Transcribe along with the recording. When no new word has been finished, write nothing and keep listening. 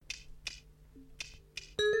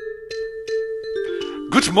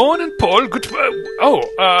good morning, Paul.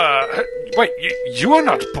 Wait, you are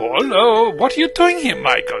not Paul. Oh, what are you doing here,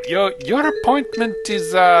 Michael? Your appointment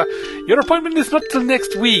is not till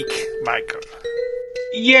next week, Michael.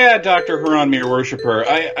 Yeah, Dr. Haranmir Worshipper.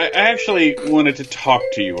 I actually wanted to talk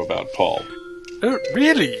to you about Paul. Oh,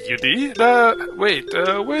 really, you did?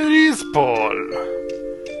 Where is Paul?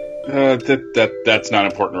 That's not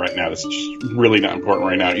important right now. That's just really not important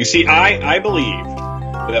right now. You see, I believe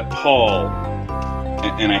that Paul,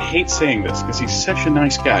 and I hate saying this because he's such a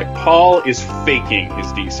nice guy, Paul is faking his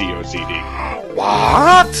DCOCD.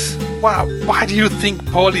 What? Wow, why do you think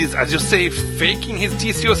Paul is, as you say, faking his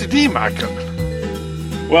DCOCD, Michael?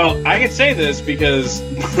 Well, I can say this because,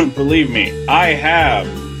 believe me, I have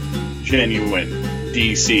genuine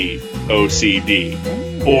DCOCD,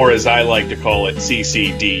 or as I like to call it,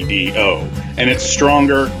 CCDDO. And it's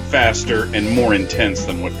stronger, faster, and more intense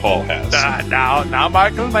than what Paul has. Now,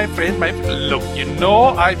 Michael, my friend, look, you know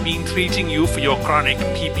I've been treating you for your chronic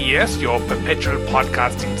PPS, your perpetual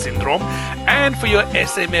podcasting syndrome, and for your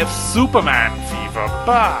SMF Superman fever,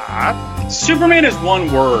 but... Superman is one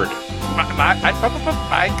word.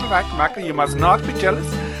 Michael, you must not be jealous.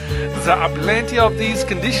 There are plenty of these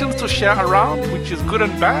conditions to share around, which is good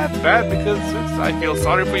and bad. Bad because I feel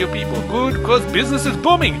sorry for your people. Good because business is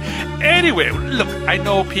booming. Anyway, look, I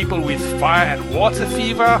know people with fire and water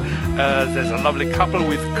fever. There's a lovely couple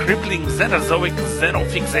with crippling Xenozoic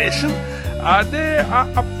xenofixation. There are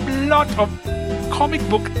a lot of comic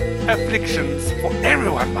book afflictions for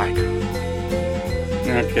everyone, Michael.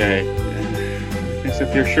 Okay.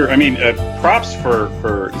 If you're sure. I mean, props for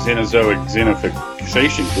Xenozoic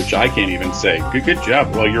xenofixation, which I can't even say. Good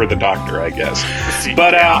job. Well, you're the doctor, I guess.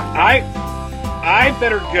 But I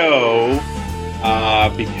better go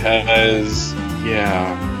because,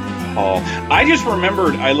 yeah, Paul. I just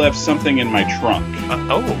remembered I left something in my trunk.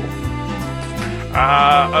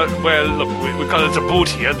 Well, look, we call it a boot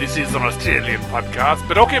here. This is an Australian podcast.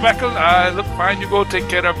 But okay, Michael, look, fine. You go take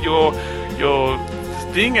care of your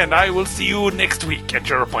thing, and I will see you next week at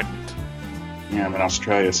your appointment. Yeah, I'm in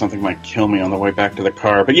Australia. Something might kill me on the way back to the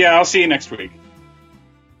car. But yeah, I'll see you next week.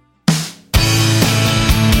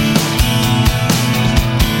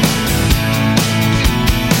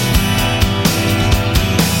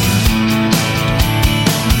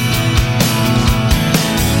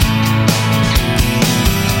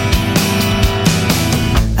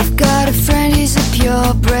 I've got a friend, he's a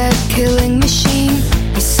purebred killing machine.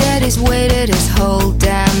 He said he's waited his whole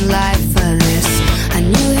damn life for this. I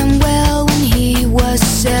knew him well when he was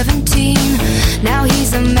 17. Now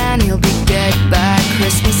he's a man, he'll be dead by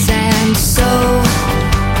Christmas. And so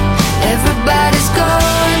everybody's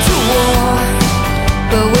going to war,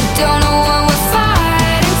 but we don't know what we're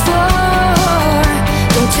fighting for.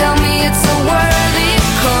 Don't tell me it's a worthy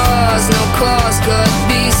cause. No cause could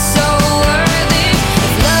be so worthy.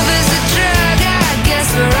 If love is a drug, I guess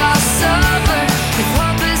we're all sober.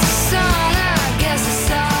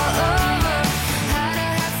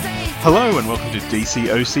 Hello and welcome to DC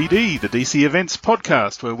OCD, the DC Events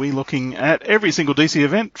podcast, where we're looking at every single DC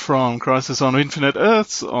event from Crisis on Infinite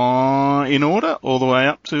Earths in order, all the way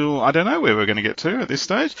up to, I don't know where we're going to get to at this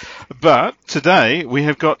stage. But today we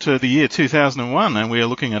have got to the year 2001 and we are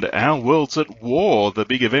looking at Our Worlds at War, the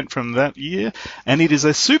big event from that year. And it is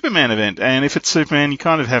a Superman event. And if it's Superman, you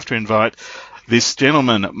kind of have to invite this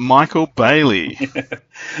gentleman, Michael Bailey.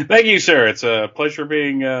 Thank you, sir. It's a pleasure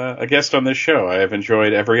being a guest on this show. I have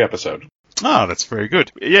enjoyed every episode. Oh, that's very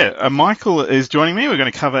good. Yeah, Michael is joining me. We're going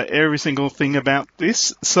to cover every single thing about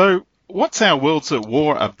this. So, what's Our Worlds at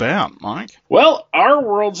War about, Mike? Well, Our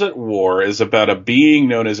Worlds at War is about a being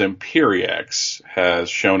known as Imperiex has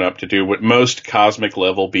shown up to do what most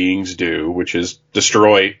cosmic-level beings do, which is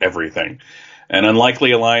destroy everything. An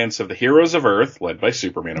unlikely alliance of the heroes of Earth, led by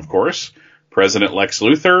Superman, of course, President Lex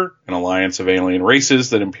Luthor, an alliance of alien races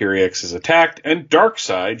that Imperiex has attacked, and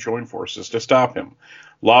Darkseid join forces to stop him.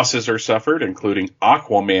 Losses are suffered, including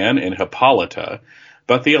Aquaman and Hippolyta,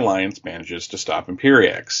 but the alliance manages to stop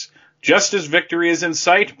Imperiex. Just as victory is in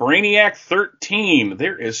sight, Brainiac 13.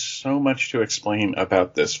 There is so much to explain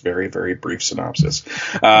about this very, very brief synopsis.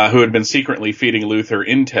 Who had been secretly feeding Luthor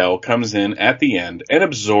intel, comes in at the end and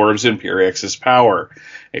absorbs Imperix's power.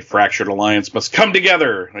 A fractured alliance must come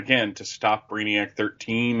together, again, to stop Brainiac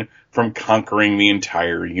 13 from conquering the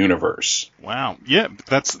entire universe. Wow. Yeah,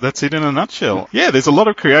 that's it in a nutshell. Yeah, there's a lot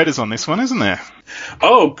of creators on this one, isn't there?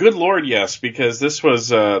 Oh, good Lord, yes, because this was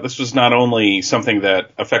not only something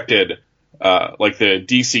that affected like the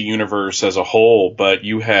DC universe as a whole, but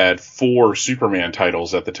you had 4 Superman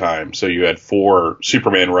titles at the time. So you had 4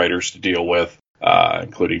 Superman writers to deal with,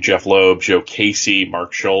 including Jeff Loeb, Joe Casey,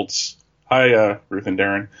 Mark Schultz, Hi, Ruth and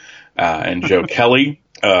Darren, and Joe Kelly.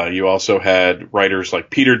 You also had writers like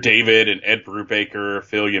Peter David and Ed Brubaker,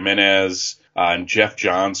 Phil Jimenez, and Jeff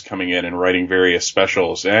Johns coming in and writing various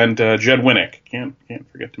specials, and Jed Winnick. Can't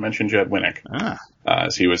forget to mention Jed Winnick,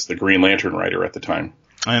 as he was the Green Lantern writer at the time.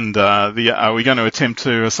 And are we going to attempt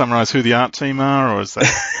to summarize who the art team are, or is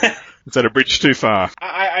that a bridge too far?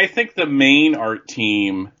 I think the main art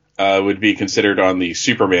team would be considered on the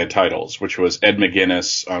Superman titles, which was Ed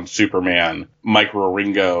McGuinness on Superman, Mike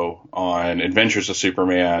Roringo on Adventures of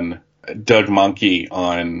Superman, Doug Mahnke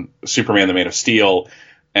on Superman the Man of Steel,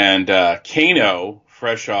 and Kano,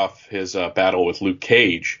 fresh off his battle with Luke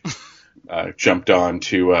Cage, jumped on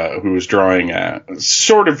to who was drawing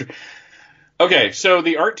sort of... Okay, so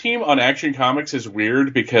the art team on Action Comics is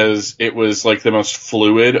weird because it was like the most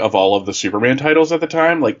fluid of all of the Superman titles at the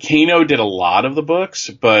time. Like, Kano did a lot of the books,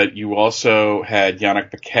 but you also had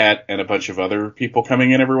Yannick Paquette and a bunch of other people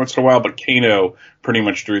coming in every once in a while. But Kano pretty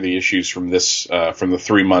much drew the issues from from the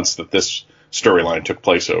 3 months that this storyline took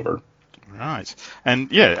place over. Right.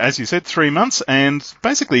 And yeah, as you said, 3 months, and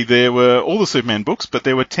basically there were all the Superman books, but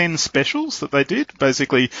there were 10 specials that they did,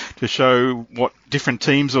 basically to show what different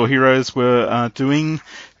teams or heroes were doing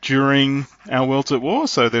during our Worlds at War.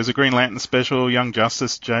 So there's a Green Lantern special, Young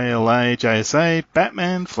Justice, JLA, JSA,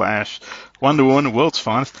 Batman, Flash, Wonder Woman, World's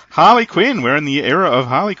Finest, Harley Quinn. We're in the era of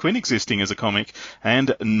Harley Quinn existing as a comic, and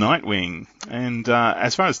Nightwing. And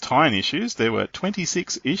as far as tie-in issues, there were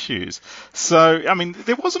 26 issues. So, I mean,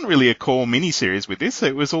 there wasn't really a core miniseries with this.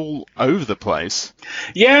 It was all over the place.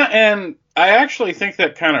 Yeah, and I actually think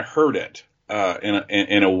that kind of hurt it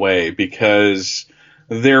in a way, because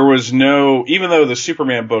there was no, even though the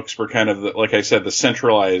Superman books were kind of, like I said, the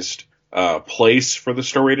centralized place for the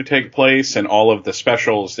story to take place, and all of the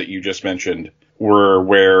specials that you just mentioned were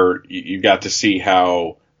where you got to see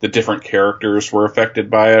how the different characters were affected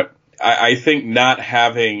by it. I think not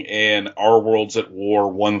having an Our Worlds at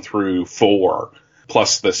War 1 through 4,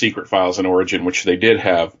 plus the Secret Files and Origin, which they did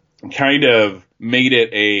have, kind of made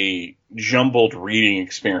it a jumbled reading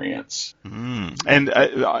experience. And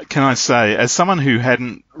can I say, as someone who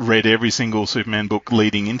hadn't read every single Superman book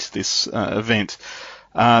leading into this event,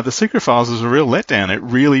 the Secret Files is a real letdown. It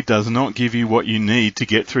really does not give you what you need to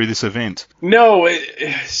get through this event. No,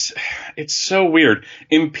 it's so weird.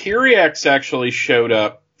 Imperiex actually showed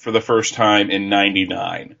up for the first time in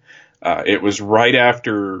 99. It was right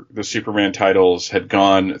after the Superman titles had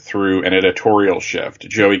gone through an editorial shift.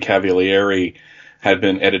 Joey Cavalieri had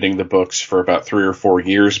been editing the books for about 3 or 4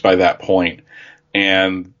 years by that point,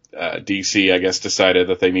 and DC, I guess, decided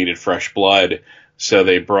that they needed fresh blood, so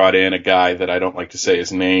they brought in a guy that I don't like to say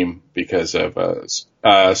his name because of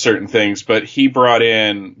certain things, but he brought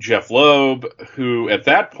in Jeff Loeb, who at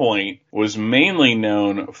that point was mainly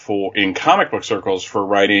known in comic book circles for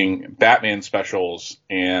writing Batman specials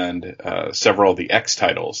and several of the X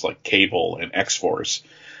titles like Cable and X-Force.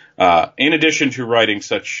 In addition to writing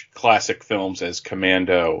such classic films as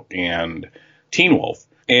Commando and Teen Wolf.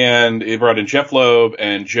 And it brought in Jeff Loeb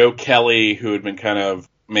and Joe Kelly, who had been kind of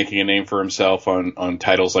making a name for himself on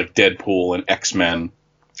titles like Deadpool and X-Men.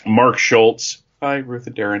 Mark Schultz, hi, Ruth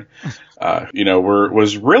and Darren,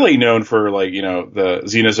 was really known for, like, the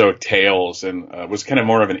Xenozoic Tales, and was kind of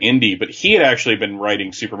more of an indie, but he had actually been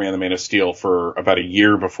writing Superman the Man of Steel for about a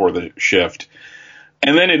year before the shift.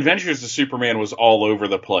 And then Adventures of Superman was all over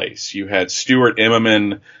the place. You had Stuart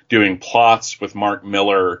Immonen doing plots with Mark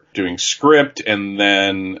Miller doing script, and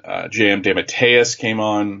then J.M. DeMatteis came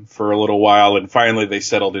on for a little while, and finally they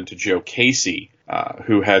settled into Joe Casey,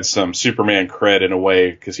 who had some Superman cred in a way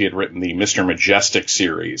because he had written the Mr. Majestic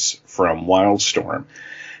series from Wildstorm.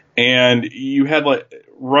 And you had, like,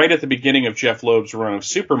 right at the beginning of Jeff Loeb's run of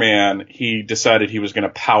Superman, he decided he was going to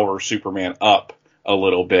power Superman up a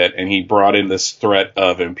little bit, and he brought in this threat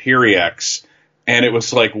of Imperiex, and it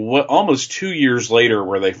was like almost 2 years later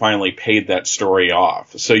where they finally paid that story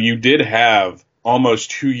off. So you did have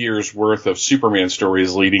almost 2 years worth of Superman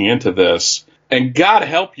stories leading into this, and God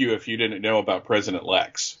help you if you didn't know about President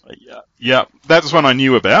Lex. Yeah, that's one I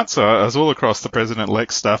knew about, so I was all across the President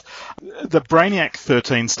Lex stuff. The Brainiac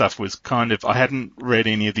 13 stuff was kind of, I hadn't read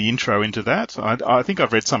any of the intro into that. I think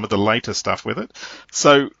I've read some of the later stuff with it.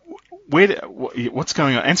 So what's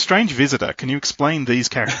going on? And Strange Visitor, can you explain these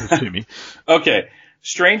characters to me? Okay.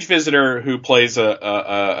 Strange Visitor, who plays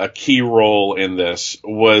a key role in this,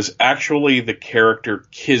 was actually the character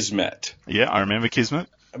Kismet. Yeah, I remember Kismet.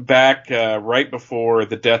 Back right before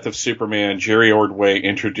the death of Superman, Jerry Ordway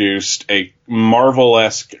introduced a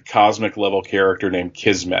Marvel-esque cosmic level character named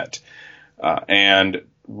Kismet. And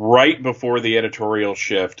right before the editorial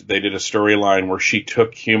shift, they did a storyline where she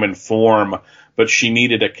took human form, but she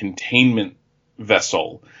needed a containment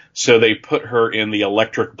vessel. So they put her in the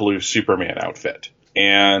electric blue Superman outfit.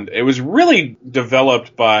 And it was really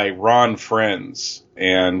developed by Ron Frenz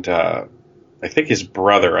and I think his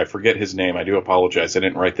brother. I forget his name. I do apologize. I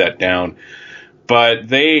didn't write that down. But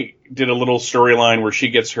they did a little storyline where she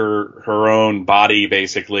gets her own body,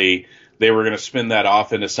 basically. They were going to spin that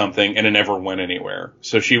off into something, and it never went anywhere.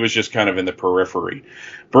 So she was just kind of in the periphery.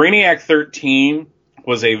 Brainiac 13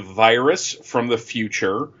 was a virus from the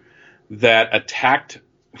future that attacked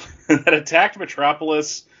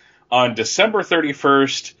Metropolis on December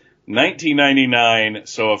 31st, 1999.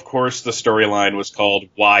 So, of course, the storyline was called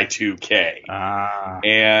Y2K.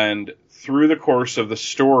 And through the course of the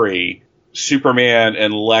story, Superman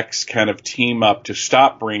and Lex kind of team up to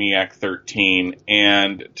stop Brainiac 13,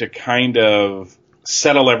 and to kind of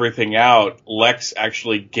settle everything out, Lex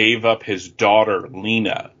actually gave up his daughter,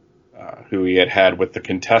 Lena, who he had with the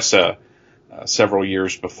Contessa several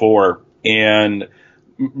years before, and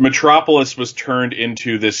Metropolis was turned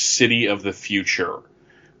into this city of the future,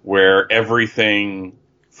 where everything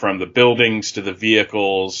from the buildings to the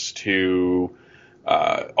vehicles to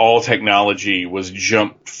all technology was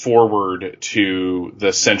jumped forward to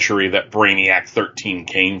the century that Brainiac 13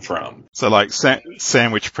 came from. So like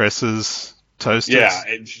sandwich presses, toasters? Yeah,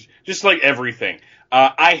 just like everything.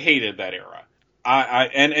 I hated that era.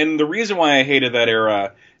 And the reason why I hated that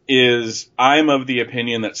era is I'm of the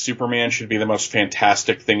opinion that Superman should be the most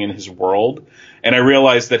fantastic thing in his world. And I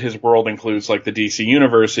realize that his world includes like the DC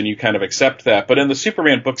universe, and you kind of accept that. But in the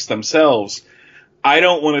Superman books themselves, I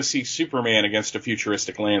don't want to see Superman against a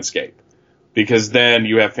futuristic landscape, because then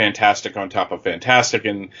you have fantastic on top of fantastic.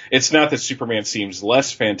 And it's not that Superman seems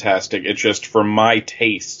less fantastic. It's just for my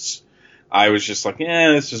tastes, I was just like,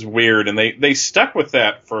 this is weird. And they stuck with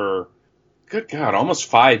that for, good God, almost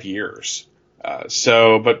 5 years. But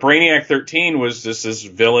Brainiac 13 was just this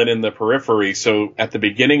villain in the periphery. So at the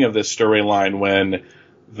beginning of this storyline, when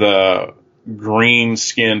the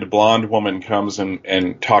green-skinned blonde woman comes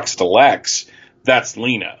and talks to Lex, that's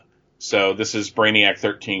Lena. So this is Brainiac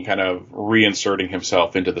 13 kind of reinserting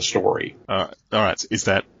himself into the story. All right. Is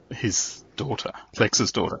that his daughter?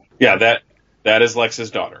 Lex's daughter? Yeah, that is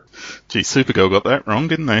Lex's daughter. Gee, Supergirl got that wrong,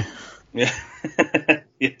 didn't they? Yeah.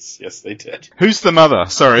 Yes, they did. Who's the mother?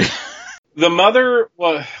 Sorry. The mother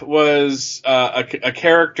was a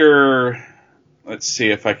character. Let's see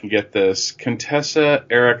if I can get this. Contessa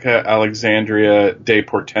Erica Alexandria de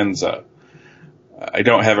Portenza. I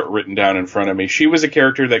don't have it written down in front of me. She was a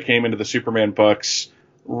character that came into the Superman books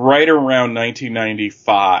right around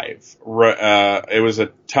 1995. It was a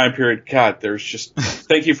time period. God, there's just...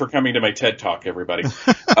 Thank you for coming to my TED Talk, everybody.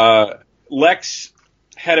 Lex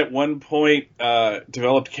had at one point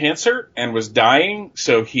developed cancer and was dying,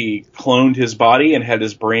 so he cloned his body and had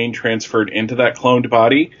his brain transferred into that cloned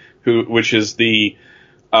body, which is the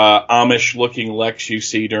Amish-looking Lex you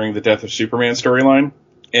see during the Death of Superman storyline.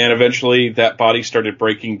 And eventually that body started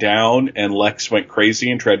breaking down, and Lex went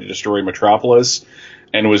crazy and tried to destroy Metropolis,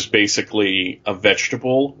 and was basically a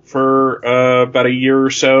vegetable for about a year or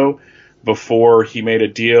so before he made a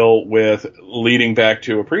deal with, leading back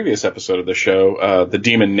to a previous episode of the show, the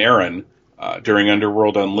Demon Naren during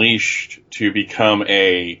Underworld Unleashed, to become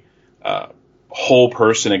a whole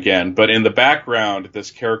person again. But in the background,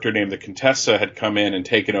 this character named the Contessa had come in and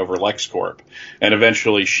taken over LexCorp. And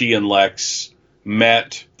eventually she and Lex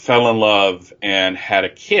met, fell in love, and had a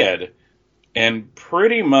kid. And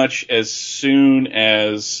pretty much as soon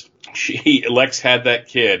as Lex had that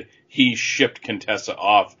kid, he shipped Contessa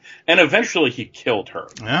off, and eventually he killed her.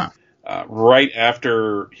 Yeah. Right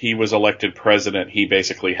after he was elected president, he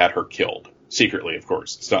basically had her killed. Secretly, of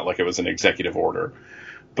course. It's not like it was an executive order.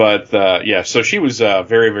 But, so she was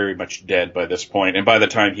very, very much dead by this point, and by the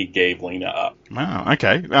time he gave Lena up. Wow,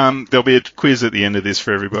 okay. There'll be a quiz at the end of this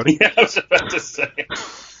for everybody. Yeah, I was about to say.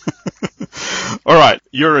 All right,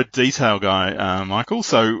 you're a detail guy, Michael,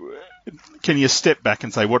 so can you step back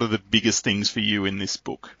and say what are the biggest things for you in this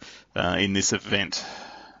book, in this event,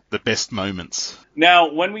 the best moments?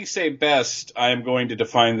 Now, when we say best, I'm going to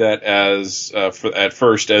define that as, at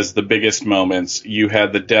first, as the biggest moments. You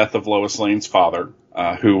had the death of Lois Lane's father,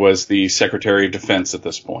 who was the Secretary of Defense at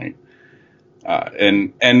this point.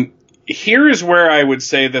 And here is where I would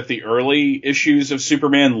say that the early issues of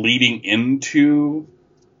Superman leading into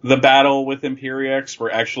the battle with Imperiex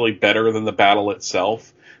were actually better than the battle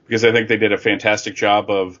itself, because I think they did a fantastic job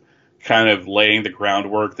of kind of laying the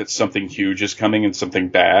groundwork that something huge is coming and something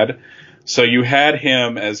bad. So you had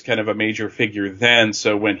him as kind of a major figure then,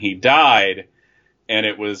 so when he died, and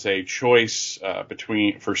it was a choice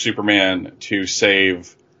for Superman to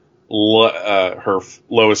save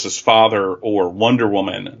Lois's father or Wonder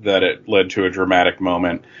Woman that it led to a dramatic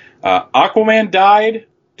moment. Aquaman died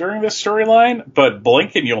during this storyline, but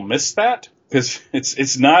blink and you'll miss that because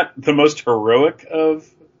it's not the most heroic of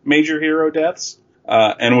major hero deaths,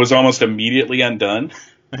 and was almost immediately undone.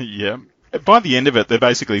 Yeah. By the end of it, they're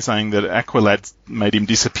basically saying that Aqualad made him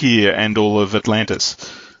disappear and all of Atlantis.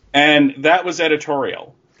 And that was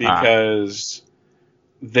editorial because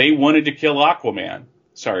they wanted to kill Aquaman.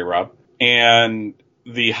 Sorry, Rob. And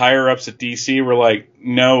the higher-ups at DC were like,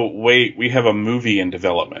 no, wait, we have a movie in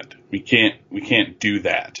development. We can't do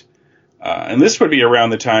that. And this would be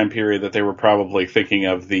around the time period that they were probably thinking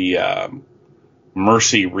of the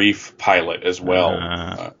Mercy Reef pilot as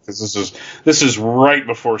well. 'Cause this is right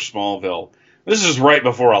before Smallville. This is right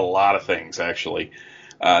before a lot of things, actually.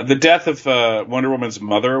 The death of Wonder Woman's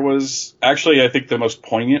mother was actually, I think, the most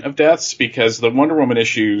poignant of deaths, because the Wonder Woman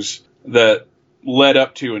issues that led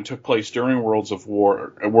up to and took place during Worlds at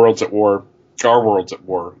War, OWAW,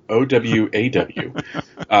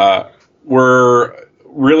 were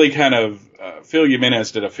really kind of, Phil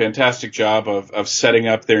Jimenez did a fantastic job of setting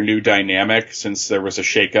up their new dynamic, since there was a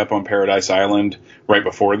shakeup on Paradise Island right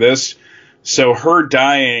before this. So her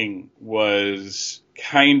dying was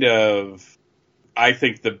kind of, I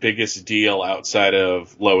think, the biggest deal outside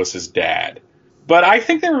of Lois's dad. But I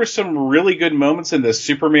think there were some really good moments in this.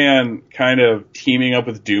 Superman kind of teaming up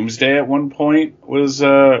with Doomsday at one point was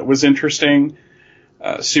interesting.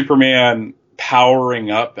 Superman powering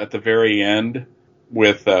up at the very end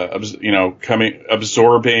with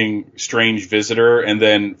absorbing Strange Visitor and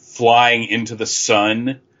then flying into the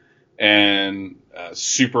sun and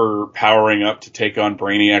super powering up to take on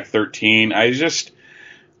Brainiac 13.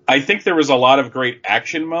 I think there was a lot of great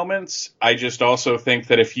action moments. I just also think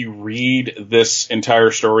that if you read this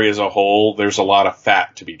entire story as a whole, there's a lot of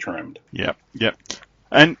fat to be trimmed. Yep.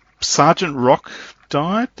 And Sergeant Rock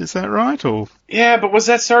died, is that right? Or yeah, but was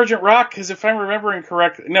that Sergeant Rock? Because if I'm remembering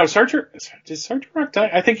correctly, no, did Sergeant Rock die?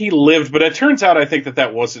 I think he lived, but it turns out I think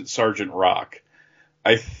that wasn't Sergeant Rock.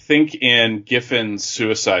 I think in Giffen's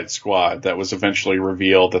Suicide Squad that was eventually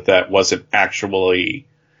revealed that wasn't actually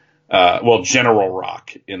General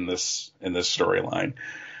Rock in this storyline.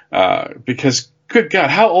 Because good God,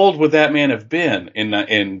 how old would that man have been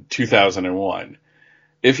in 2001?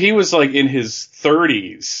 If he was like in his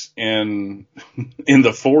 30s and in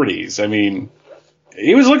the 40s, I mean,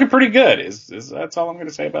 he was looking pretty good. That's all I'm going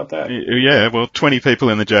to say about that. Yeah, well, 20 people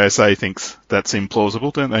in the JSA thinks that's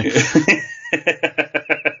implausible, don't they?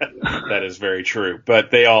 That is very true.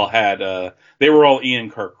 But they all had, they were all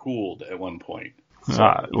Ian Carcooled at one point.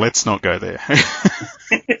 So. Let's not go there.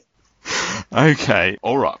 Okay,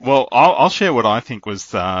 all right. Well, I'll share what I think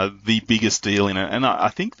was the biggest deal in it, and I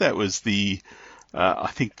think that was the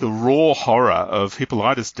raw horror of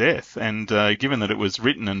Hippolyta's death. And given that it was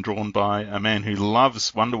written and drawn by a man who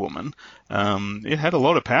loves Wonder Woman, it had a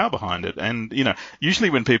lot of power behind it. And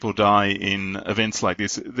usually when people die in events like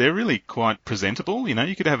this, they're really quite presentable.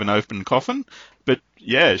 You could have an open coffin, but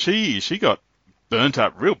yeah, she got burnt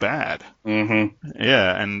up real bad. Mm-hmm.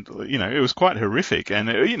 Yeah, and it was quite horrific, and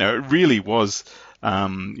it really was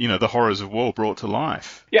the horrors of war brought to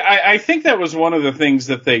life. Yeah, I think that was one of the things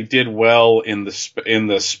that they did well in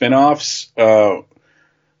the spin-offs.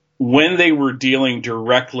 When they were dealing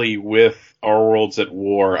directly with Our Worlds at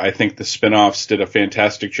War, I think the spin-offs did a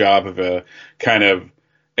fantastic job of kind of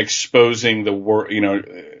exposing the war,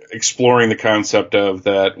 exploring the concept of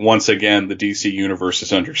that once again the DC universe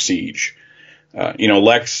is under siege.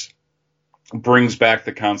 Lex brings back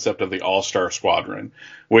the concept of the All-Star Squadron,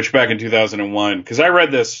 which back in 2001, because I read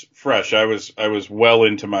this fresh, I was well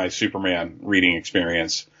into my Superman reading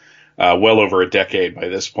experience, well over a decade by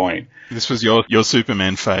this point. This was your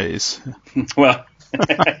Superman phase. Well,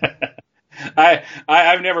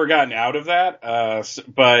 I've never gotten out of that,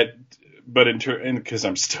 but because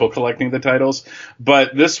I'm still collecting the titles,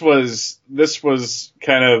 but this was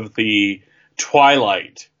kind of the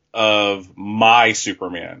twilight of my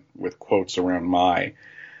Superman, with quotes around my.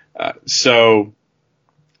 So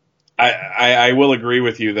I will agree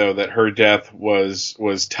with you, though, that her death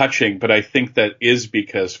was touching, but I think that is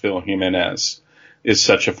because Phil Jimenez is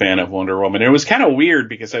such a fan of Wonder Woman. It was kind of weird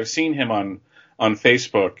because I've seen him on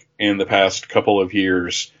Facebook in the past couple of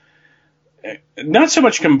years, not so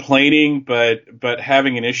much complaining, but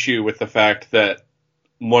having an issue with the fact that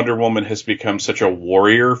Wonder Woman has become such a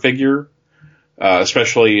warrior figure.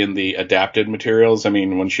 Especially in the adapted materials. I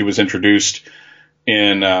mean, when she was introduced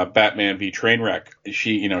in Batman v Trainwreck,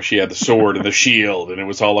 she had the sword and the shield, and it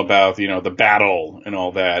was all about the battle and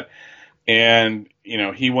all that. And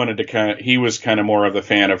he was kind of more of the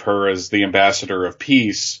fan of her as the ambassador of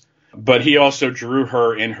peace, but he also drew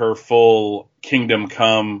her in her full Kingdom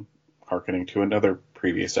Come, hearkening to another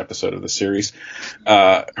previous episode of the series,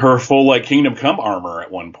 her full Kingdom Come armor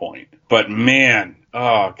at one point. But man,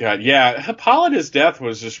 oh god, yeah, Hippolyta's death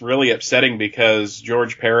was just really upsetting because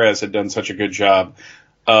George Perez had done such a good job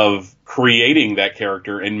of creating that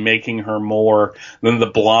character and making her more than the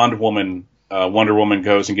blonde woman Wonder Woman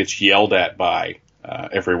goes and gets yelled at by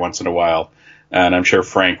every once in a while. And I'm sure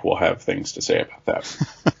Frank will have things to say about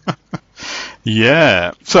that.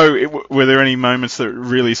 Yeah. So were there any moments that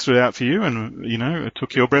really stood out for you and, it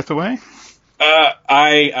took your breath away?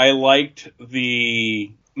 I liked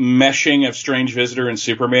the meshing of Strange Visitor and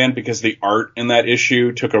Superman because the art in that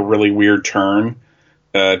issue took a really weird turn.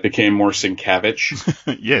 It became more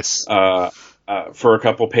Sienkiewicz. Yes. For a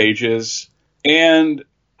couple pages. And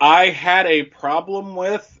I had a problem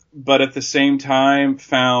with, but at the same time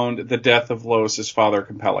found the death of Lois's father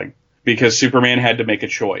compelling because Superman had to make a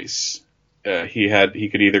choice. He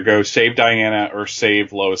could either go save Diana or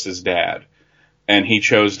save Lois's dad. And he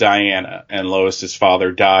chose Diana, and Lois's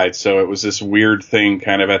father died. So it was this weird thing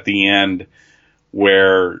kind of at the end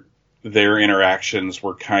where their interactions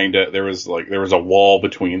were there was a wall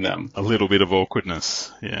between them. A little bit of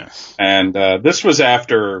awkwardness, yes. And this was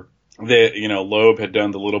after Loeb had done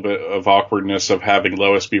the little bit of awkwardness of having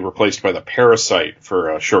Lois be replaced by the Parasite for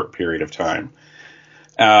a short period of time.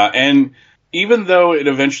 And even though it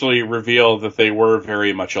eventually revealed that they were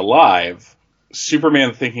very much alive,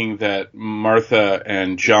 Superman thinking that Martha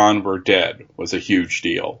and John were dead was a huge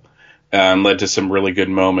deal and led to some really good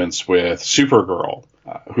moments with Supergirl,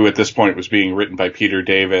 who at this point was being written by Peter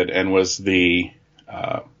David and was the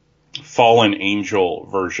fallen angel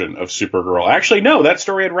version of Supergirl. Actually, no, that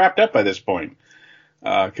story had wrapped up by this point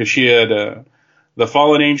because she had the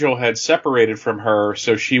fallen angel had separated from her,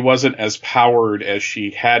 so she wasn't as powered as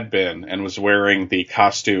she had been and was wearing the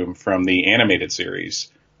costume from the animated series,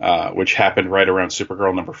 which happened right around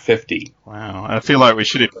Supergirl number 50. Wow, I feel like we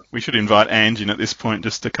should invite Ange in at this point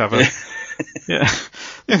just to cover. Yeah,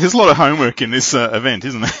 there's a lot of homework in this event,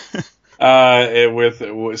 isn't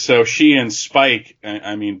there? So she and Spike,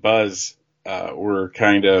 Buzz, were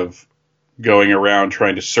kind of going around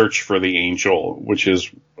trying to search for the angel, which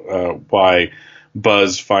is why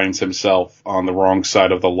Buzz finds himself on the wrong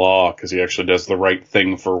side of the law because he actually does the right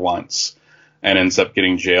thing for once and ends up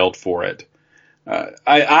getting jailed for it.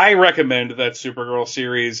 I recommend that Supergirl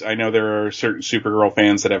series. I know there are certain Supergirl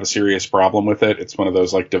fans that have a serious problem with it. It's one of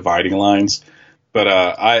those dividing lines, but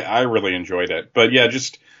I really enjoyed it. But yeah,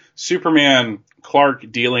 just Superman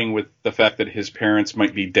Clark dealing with the fact that his parents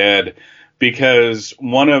might be dead, because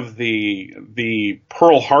one of the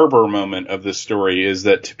Pearl Harbor moment of this story is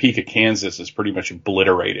that Topeka, Kansas is pretty much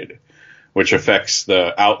obliterated, which affects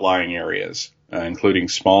the outlying areas, including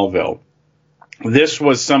Smallville. This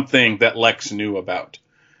was something that Lex knew about.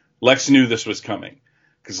 Lex knew this was coming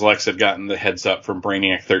because Lex had gotten the heads up from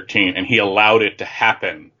Brainiac 13, and he allowed it to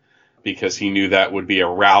happen because he knew that would be a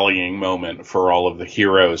rallying moment for all of the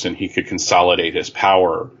heroes and he could consolidate his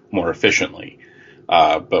power more efficiently.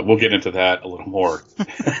 But we'll get into that a little more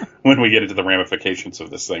when we get into the ramifications of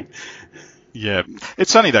this thing. Yeah.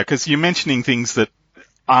 It's funny, though, because you're mentioning things that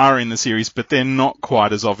are in the series, but they're not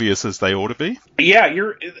quite as obvious as they ought to be. Yeah,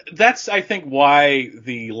 that's, I think, why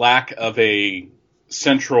the lack of a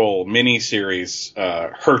central miniseries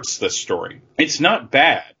hurts this story. It's not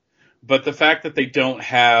bad, but the fact that they don't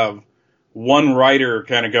have one writer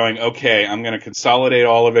kind of going, okay, I'm going to consolidate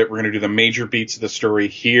all of it. We're going to do the major beats of the story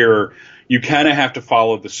here. You kind of have to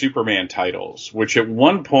follow the Superman titles, which at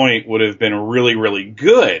one point would have been really, really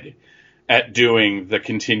good at doing the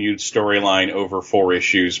continued storyline over 4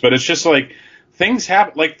 issues. But it's just things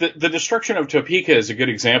happen. The destruction of Topeka is a good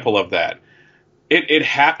example of that. It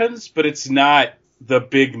happens, but it's not the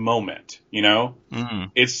big moment, Mm-hmm.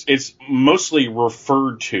 It's mostly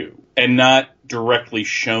referred to and not directly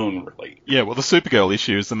shown, really. Yeah, well, the Supergirl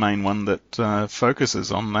issue is the main one that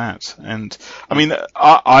focuses on that. And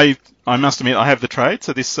I must admit, I have the trade.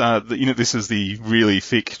 So this, this is the really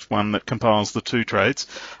thick one that compiles the 2 trades.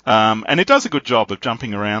 And it does a good job of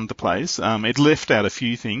jumping around the place. It left out a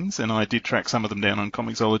few things, and I did track some of them down on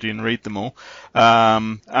Comixology and read them all.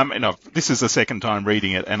 This is the second time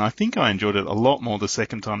reading it, and I think I enjoyed it a lot more the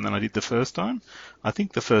second time than I did the first time. I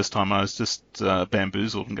think the first time I was just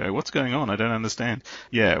bamboozled and go, what's going on? I don't understand.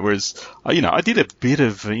 Yeah, whereas, I did a bit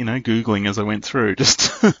of, Googling as I went through,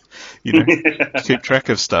 just, keep track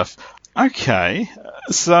of stuff. Okay,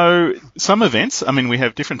 so some events, we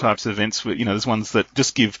have different types of events. There's ones that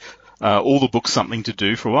just give all the books something to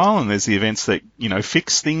do for a while, and there's the events that,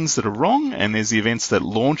 fix things that are wrong, and there's the events that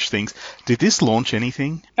launch things. Did this launch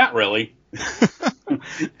anything? Not really.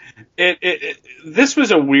 This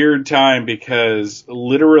was a weird time because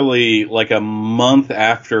literally like a month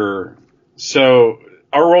after, so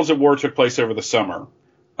Our Worlds at War took place over the summer,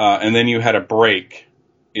 and then you had a break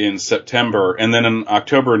in September, and then in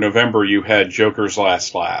October and November you had Joker's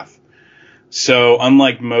Last Laugh. So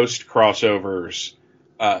unlike most crossovers,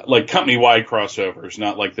 like company-wide crossovers,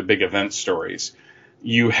 not like the big event stories,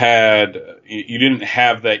 you didn't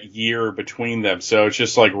have that year between them. So it's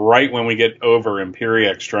just like right when we get over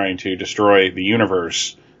Imperiex trying to destroy the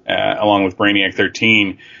universe, along with Brainiac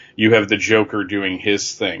 13, you have the Joker doing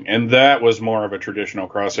his thing. And that was more of a traditional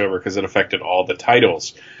crossover because it affected all the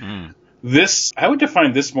titles. This, I would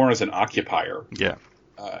define this more as an occupier. Yeah.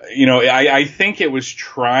 I think it was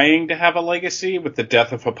trying to have a legacy with the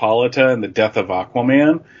death of Hippolyta and the death of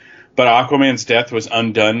Aquaman. But Aquaman's death was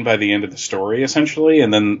undone by the end of the story, essentially,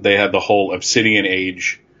 and then they had the whole Obsidian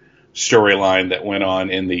Age storyline that went on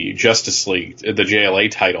in the Justice League, the JLA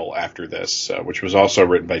title after this, which was also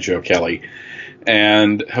written by Joe Kelly.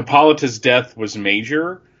 And Hippolyta's death was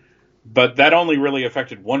major, but that only really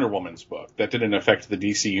affected Wonder Woman's book. That didn't affect the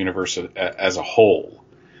DC universe as a whole.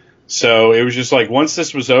 So it was just like, once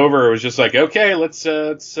this was over, it was just like, okay, let's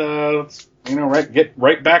get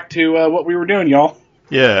right back to what we were doing, y'all.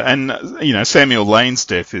 Yeah, and, Samuel Lane's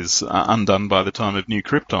death is undone by the time of New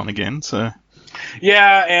Krypton again, so...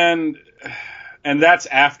 Yeah, and that's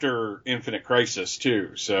after Infinite Crisis,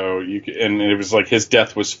 too, so and it was like his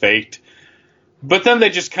death was faked. But then they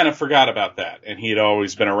just kind of forgot about that, and he had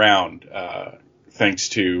always been around, thanks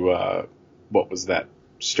to, what was that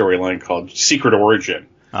storyline called? Secret Origin.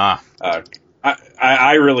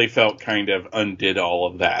 I really felt kind of undid all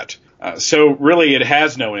of that. So really, it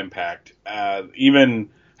has no impact. Even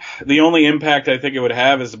the only impact I think it would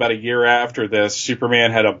have is about a year after this,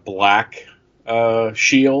 Superman had a black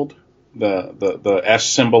shield. The S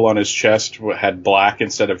symbol on his chest had black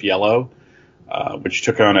instead of yellow, which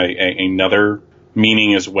took on another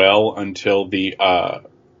meaning as well until the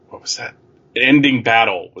what was that? Ending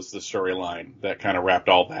Battle was the storyline that kind of wrapped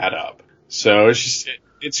all that up. So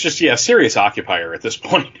it's just serious occupier at this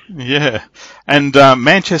point. Yeah. And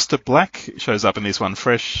Manchester Black shows up in this one,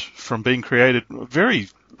 fresh from being created very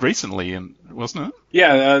recently, wasn't it?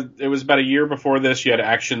 Yeah, it was about a year before this. You had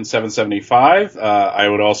Action 775. I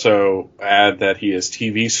would also add that he is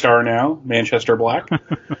TV star now, Manchester Black,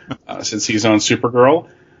 since he's on Supergirl.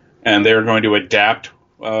 And they're going to adapt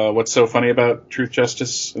What's So Funny About Truth,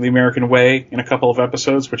 Justice, and the American Way in a couple of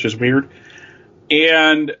episodes, which is weird.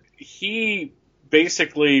 And he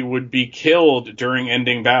basically would be killed during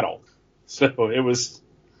Ending Battle. So it was,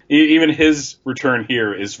 even his return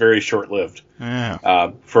here is very short-lived.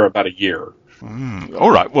 Yeah. For about a year.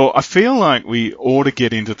 All right. Well, I feel like we ought to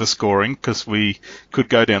get into the scoring because we could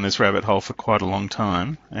go down this rabbit hole for quite a long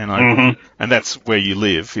time, and that's where you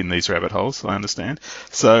live, in these rabbit holes, I understand.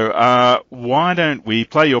 So why don't we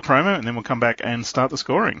play your promo and then we'll come back and start the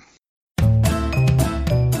scoring.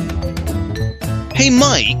 Hey,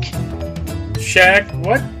 Mike. Shag,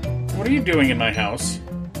 what are you doing in my house?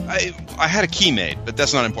 I had a key made, but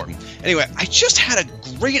that's not important. Anyway, I just had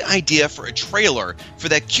a great idea for a trailer for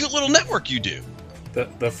that cute little network you do.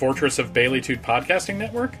 The Fortress of Baileytude Podcasting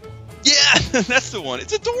Network? Yeah, that's the one.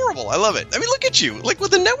 It's adorable. I love it. I mean, look at you, like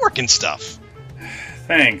with the network and stuff.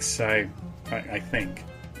 Thanks, I think.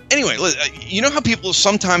 Anyway, you know how people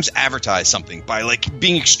sometimes advertise something by, like,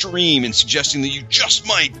 being extreme and suggesting that you just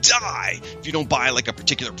might die if you don't buy, like, a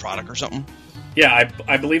particular product or something? Yeah,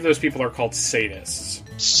 I believe those people are called sadists.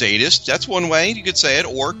 Sadist, that's one way you could say it,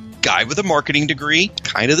 or guy with a marketing degree,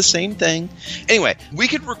 kind of the same thing. Anyway, we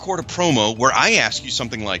could record a promo where I ask you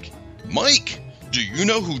something like, Mike, do you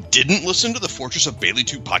know who didn't listen to the Fortress of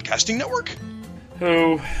Baileytude Podcasting Network?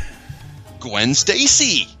 Who? Gwen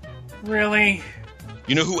Stacy. Really?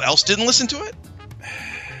 You know who else didn't listen to it?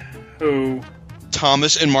 Who?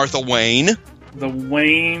 Thomas and Martha Wayne. The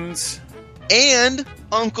Waynes. And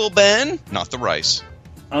Uncle Ben, not the rice.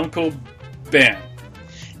 Uncle Ben.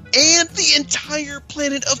 And the entire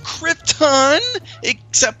planet of Krypton,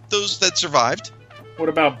 except those that survived. What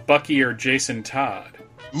about Bucky or Jason Todd?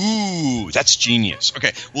 Ooh, that's genius.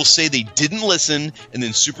 Okay, we'll say they didn't listen, and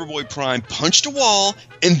then Superboy Prime punched a wall,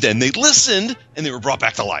 and then they listened, and they were brought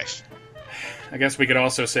back to life. I guess we could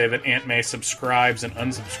also say that Aunt May subscribes and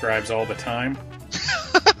unsubscribes all the time.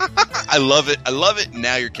 I love it. I love it.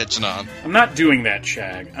 Now you're catching on. I'm not doing that,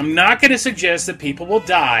 Shag. I'm not going to suggest that people will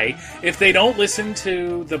die if they don't listen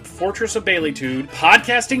to the Fortress of Baileytude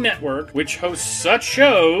podcasting network, which hosts such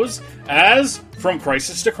shows as From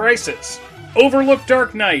Crisis to Crisis, Overlook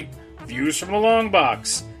Dark Knight, Views from the Long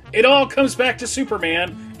Box, It All Comes Back to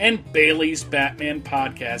Superman, and Bailey's Batman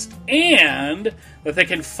Podcast, and that they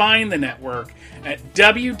can find the network at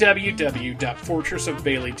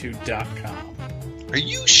www.fortressofbaileytude.com. Are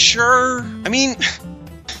you sure? I mean,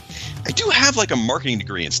 I do have like a marketing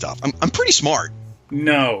degree and stuff. I'm pretty smart.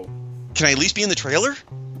 No. Can I at least be in the trailer?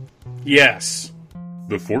 Yes.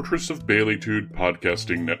 The Fortress of Baileytude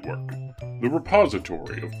Podcasting Network, the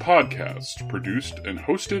repository of podcasts produced and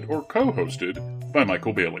hosted or co-hosted by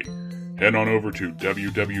Michael Bailey. Head on over to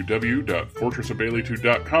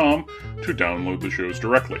www.fortressofbaileytude.com to download the shows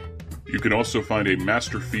directly. You can also find a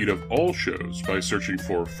master feed of all shows by searching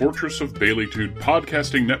for Fortress of Baileytude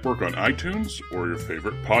Podcasting Network on iTunes or your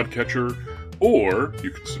favorite podcatcher, or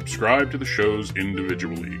you can subscribe to the shows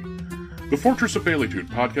individually. The Fortress of Baileytude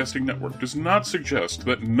Podcasting Network does not suggest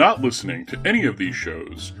that not listening to any of these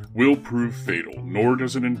shows will prove fatal, nor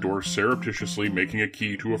does it endorse surreptitiously making a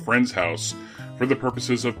key to a friend's house for the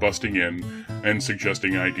purposes of busting in and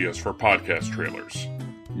suggesting ideas for podcast trailers.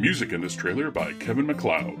 Music in this trailer by Kevin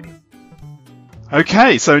MacLeod.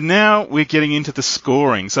 Okay, so now we're getting into the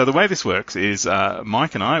scoring. So the way this works is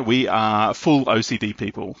Mike and I, we are full OCD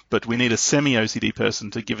people, but we need a semi-OCD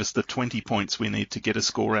person to give us the 20 points we need to get a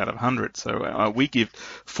score out of 100. So we give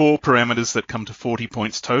 4 parameters that come to 40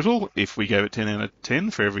 points total if we go at 10 out of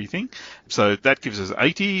 10 for everything. So that gives us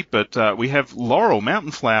 80, but we have Laurel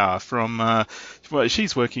Mountainflower from, well,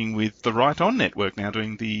 she's working with the Right On Network now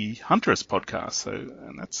doing the Huntress podcast, so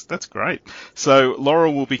and that's great. So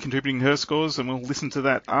Laurel will be contributing her scores, and we'll listen to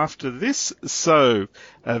that after this. So,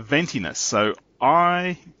 Ventiness. So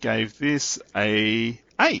I gave this a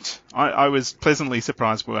 8. I was pleasantly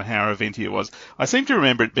surprised by how eventy it was. I seem to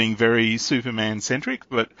remember it being very Superman-centric,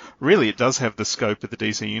 but really it does have the scope of the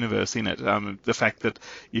DC Universe in it. The fact that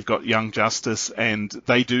you've got Young Justice, and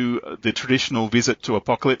they do the traditional visit to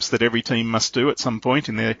Apocalypse that every team must do at some point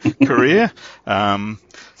in their career.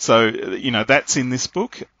 So, you know, that's in this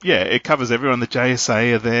book. Yeah, it covers everyone. The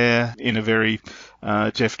JSA are there in a very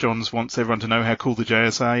Jeff Johns wants everyone to know how cool the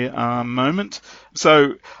JSA are moment.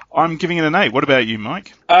 So I'm giving it an 8. What about you,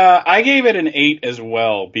 Mike? I gave it an 8 as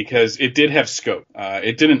well because it did have scope.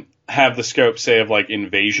 It didn't have the scope, say, of like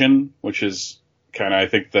Invasion, which is kind of, I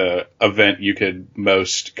think, the event you could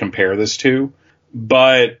most compare this to.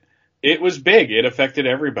 But it was big. It affected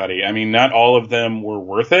everybody. I mean, not all of them were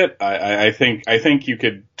worth it. I think you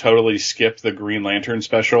could totally skip the Green Lantern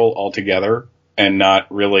special altogether and not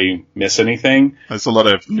really miss anything. There's a lot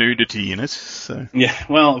of nudity in it. So. Yeah,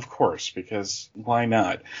 well, of course, because why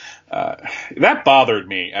not? That bothered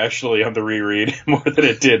me, actually, on the reread more than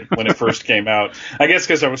it did when it first came out. I guess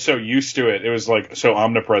because I was so used to it. It was like so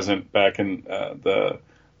omnipresent back in the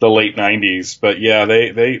late 90s. But yeah,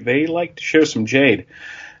 they like to show some jade.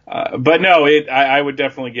 But no, I would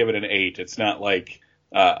definitely give it an 8. It's not like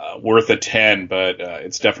worth a 10, but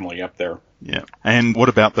it's definitely up there. Yeah. And what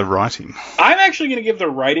about the writing? I'm actually going to give the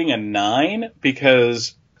writing a 9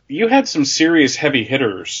 because you had some serious heavy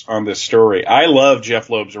hitters on this story. I love Jeff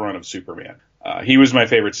Loeb's run of Superman. He was my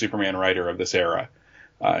favorite Superman writer of this era.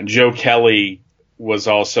 Joe Kelly was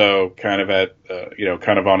also kind of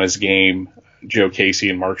kind of on his game. Joe Casey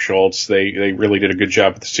and Mark Schultz, they really did a good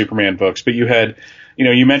job with the Superman books. But you had,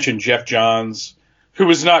 you mentioned Jeff Johns, who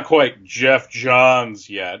was not quite Jeff Johns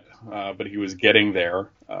yet, but he was getting there.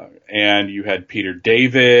 And you had Peter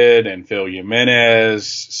David and Phil Jimenez.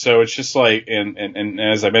 So it's just like, and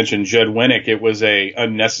as I mentioned, Judd Winnick, it was a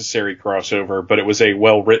unnecessary crossover, but it was a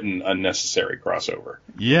well-written unnecessary crossover.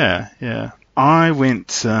 Yeah. I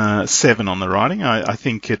went 7 on the writing. I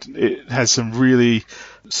think it has some really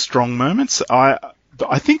strong moments. I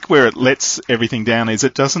think where it lets everything down is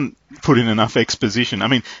it doesn't put in enough exposition. I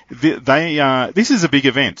mean, this is a big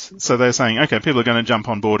event, so they're saying, okay, people are going to jump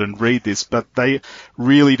on board and read this, but they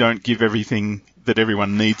really don't give everything that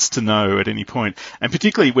everyone needs to know at any point. And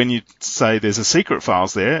particularly when you say there's a secret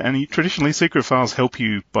files there, and traditionally secret files help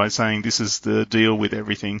you by saying this is the deal with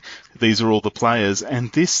everything, these are all the players,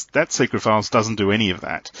 and that secret files doesn't do any of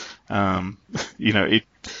that. It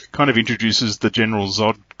kind of introduces the General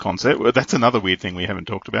Zod concept. Well, that's another weird thing we haven't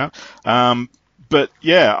talked about. But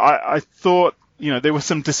yeah, I thought, there were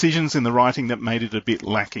some decisions in the writing that made it a bit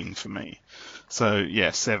lacking for me. So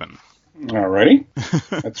yeah, 7. Alrighty.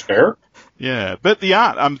 That's fair. Yeah, but the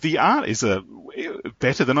art is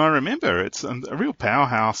better than I remember. It's a real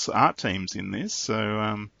powerhouse art teams in this. So,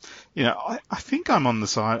 I think I'm on the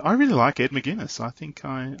side. I really like Ed McGuinness. I think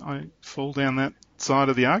I fall down that side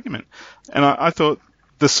of the argument. And I thought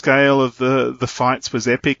the scale of the fights was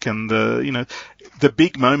epic, and the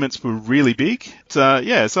big moments were really big. So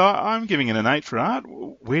I'm giving it an 8 for art.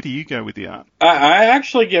 Where do you go with the art? I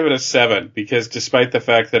actually give it a 7 because despite the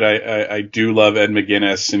fact that I do love Ed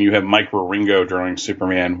McGuinness, and you have Mike Wieringo drawing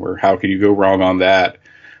Superman, where how could you go wrong on that?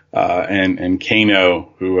 And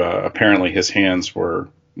Kano, who apparently his hands were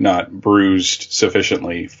not bruised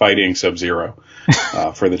sufficiently fighting Sub-Zero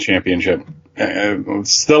for the championship.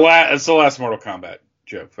 It's the last Mortal Kombat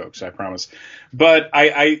joke, folks, I promise. But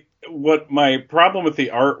what my problem with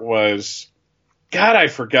the art was, God, I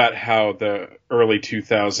forgot how the early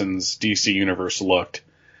 2000s DC Universe looked.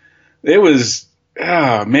 It was,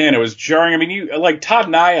 it was jarring. I mean, Todd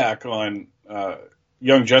Nyack on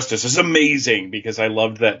Young Justice is amazing because I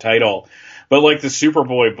loved that title. But like the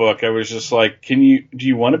Superboy book, I was just like, do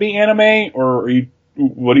you want to be anime, or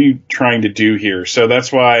what are you trying to do here? So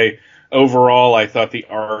that's why overall I thought the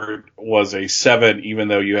art was a 7, even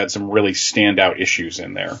though you had some really standout issues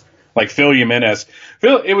in there. Like Phil Jimenez.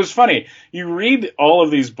 It was funny. You read all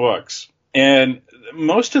of these books, and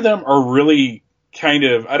most of them are really kind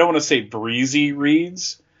of, I don't want to say breezy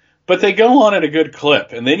reads, but they go on at a good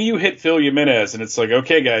clip. And then you hit Phil Jimenez, and it's like,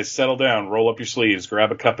 okay, guys, settle down, roll up your sleeves,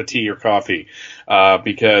 grab a cup of tea or coffee,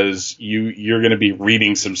 because you're going to be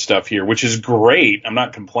reading some stuff here, which is great. I'm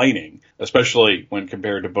not complaining, especially when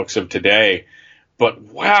compared to books of today. But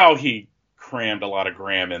wow, he crammed a lot of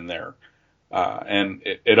Graham in there. And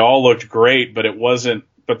it all looked great, but it wasn't.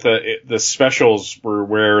 But the specials were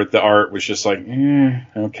where the art was just like,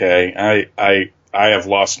 okay, I have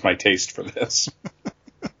lost my taste for this.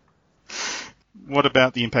 What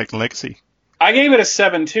about the Impact and Legacy? I gave it a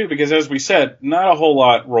 7 too, because as we said, not a whole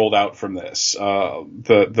lot rolled out from this.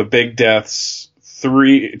 The big deaths,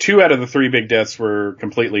 2 out of the 3 big deaths were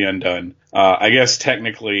completely undone. I guess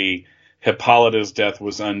technically Hippolyta's death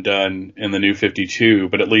was undone in the New 52,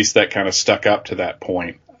 but at least that kind of stuck up to that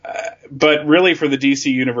point. But really, for the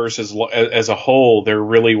DC universe as a whole, there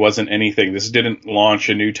really wasn't anything. This didn't launch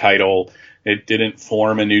a new title. It didn't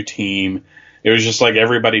form a new team. It was just like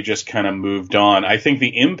everybody just kind of moved on. I think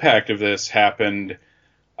the impact of this happened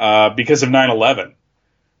because of 9/11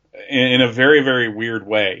 in a very, very weird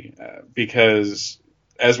way. Because,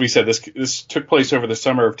 as we said, this took place over the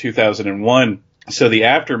summer of 2001. So the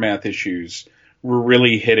aftermath issues were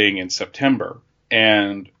really hitting in September.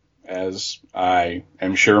 And as I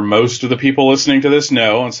am sure most of the people listening to this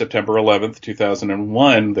know, on September 11th,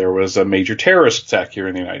 2001, there was a major terrorist attack here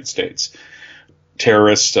in the United States.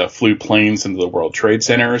 Terrorists flew planes into the World Trade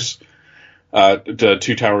Centers, the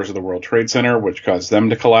 2 towers of the World Trade Center, which caused them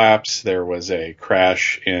to collapse. There was a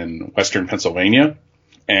crash in western Pennsylvania,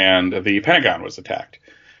 and the Pentagon was attacked.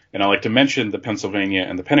 And I like to mention the Pennsylvania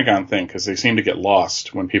and the Pentagon thing because they seem to get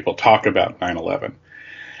lost when people talk about 9/11.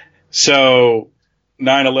 So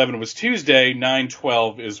 9/11 was Tuesday,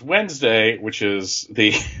 9/12 is Wednesday, which is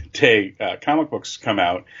the day comic books come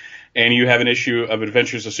out. And you have an issue of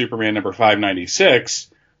Adventures of Superman number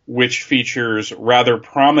 596, which features rather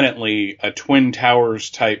prominently a Twin Towers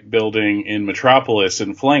type building in Metropolis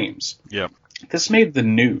in flames. Yeah. This made the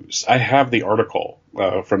news. I have the article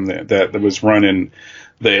from that was run in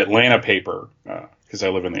the Atlanta paper, because I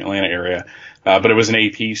live in the Atlanta area, but it was an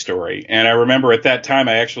AP story. And I remember at that time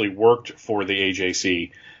I actually worked for the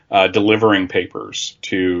AJC, delivering papers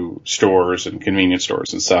to stores and convenience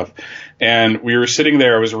stores and stuff. And we were sitting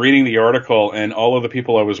there, I was reading the article, and all of the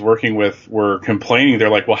people I was working with were complaining. They're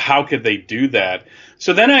like, well, how could they do that?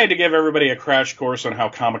 So then I had to give everybody a crash course on how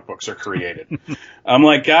comic books are created. I'm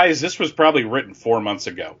like, guys, this was probably written 4 months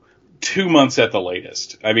ago. 2 months at the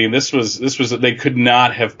latest. I mean, this was they could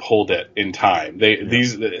not have pulled it in time. They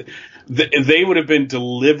would have been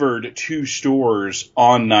delivered to stores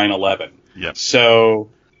on 9/11. Yep. So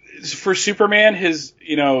for Superman,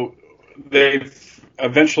 they've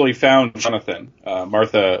eventually found Jonathan.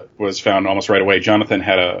 Martha was found almost right away. Jonathan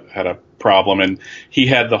had a problem, and he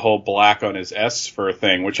had the whole black on his S for a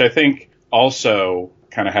thing, which I think also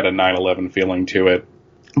kind of had a 9/11 feeling to it.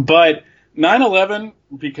 But 9/11,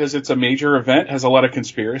 because it's a major event, has a lot of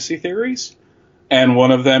conspiracy theories. And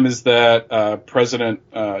one of them is that President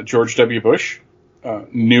George W. Bush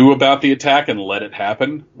knew about the attack and let it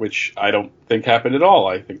happen, which I don't think happened at all.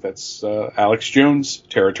 I think that's Alex Jones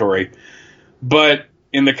territory. But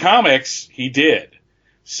in the comics, he did.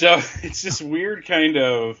 So it's this weird kind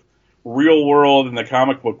of real world and the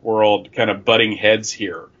comic book world kind of butting heads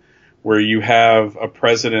here, where you have a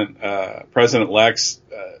President Lex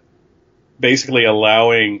basically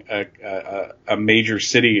allowing a major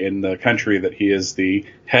city in the country that he is the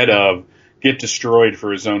head of get destroyed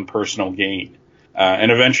for his own personal gain.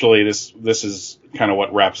 And eventually this is kind of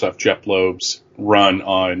what wraps up Jeff Loeb's run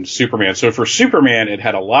on Superman. So for Superman, it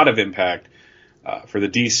had a lot of impact. For the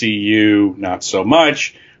DCU, not so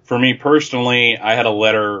much. For me personally, I had a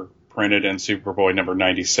letter printed in Superboy number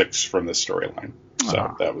 96 from this storyline.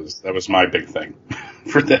 So that was my big thing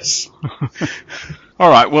for this. All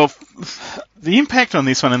right. Well, the impact on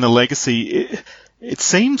this one and the legacy, it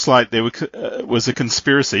seems like there was a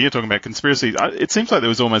conspiracy. You're talking about conspiracy. It seems like there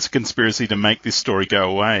was almost a conspiracy to make this story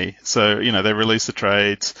go away. So, they released the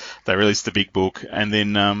trades, they released the big book, and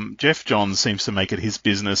then Jeff Johns seems to make it his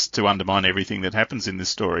business to undermine everything that happens in this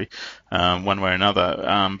story, one way or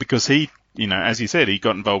another, because he, as you said, he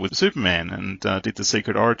got involved with Superman and did the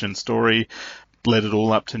Secret Origin story, led it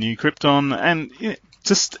all up to New Krypton, and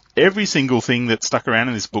just every single thing that stuck around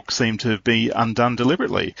in this book seemed to be undone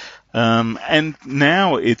deliberately. And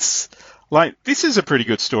now it's like, this is a pretty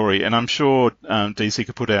good story, and I'm sure DC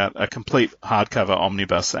could put out a complete hardcover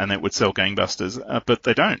omnibus and it would sell gangbusters, but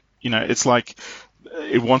they don't. It's like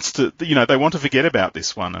it wants to, they want to forget about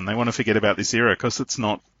this one, and they want to forget about this era because it's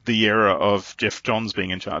not the era of Jeff Johns being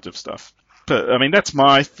in charge of stuff. But, I mean, that's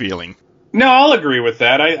my feeling. No, I'll agree with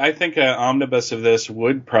that. I think an omnibus of this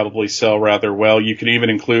would probably sell rather well. You could even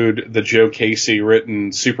include the Joe Casey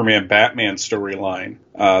written Superman Batman storyline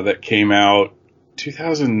that came out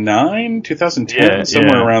 2009, 2010,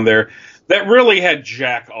 somewhere around there. That really had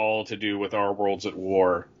jack all to do with Our Worlds at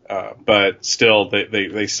War, but still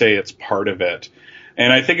they say it's part of it.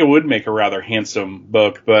 And I think it would make a rather handsome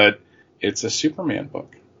book, but it's a Superman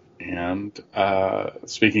book. And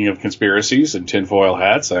speaking of conspiracies and tinfoil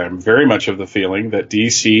hats, I'm very much of the feeling that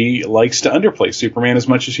DC likes to underplay Superman as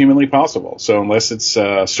much as humanly possible. So unless it's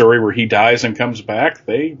a story where he dies and comes back,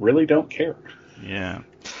 they really don't care. Yeah.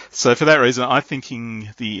 So for that reason, I'm thinking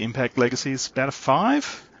the Impact Legacy is about a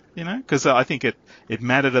 5, because I think it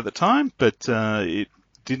mattered at the time, but it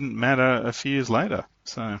didn't matter a few years later.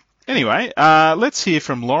 So anyway, let's hear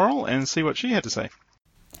from Laurel and see what she had to say.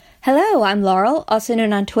 Hello, I'm Laurel, also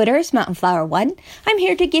known on Twitter as MountainFlower1. I'm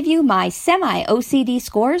here to give you my semi-OCD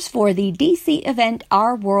scores for the DC event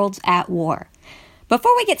Our Worlds at War.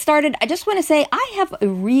 Before we get started, I just want to say I have a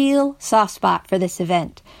real soft spot for this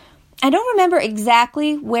event. I don't remember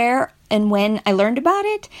exactly where and when I learned about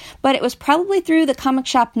it, but it was probably through the Comic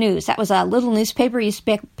Shop News. That was a little newspaper you used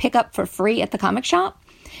to pick up for free at the comic shop.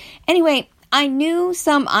 Anyway, I knew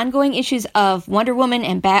some ongoing issues of Wonder Woman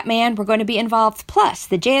and Batman were going to be involved, plus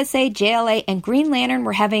the JSA, JLA, and Green Lantern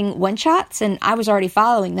were having one-shots, and I was already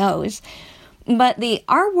following those. But the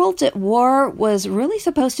Our Worlds at War was really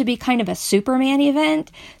supposed to be kind of a Superman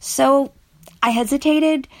event, so I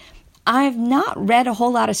hesitated. I've not read a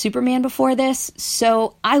whole lot of Superman before this,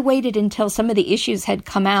 so I waited until some of the issues had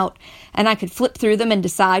come out, and I could flip through them and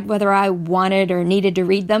decide whether I wanted or needed to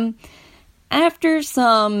read them. After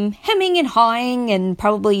some hemming and hawing and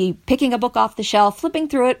probably picking a book off the shelf, flipping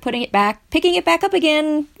through it, putting it back, picking it back up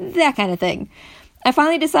again, that kind of thing, I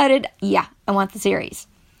finally decided, yeah, I want the series.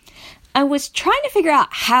 I was trying to figure out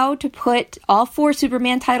how to put all 4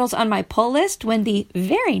 Superman titles on my pull list when the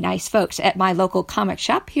very nice folks at my local comic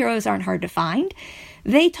shop, Heroes Aren't Hard to Find,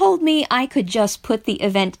 they told me I could just put the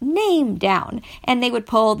event name down, and they would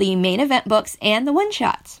pull the main event books and the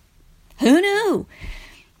one-shots. Who knew?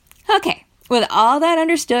 Okay. With all that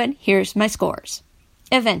understood, here's my scores.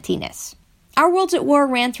 Eventiness. Our Worlds at War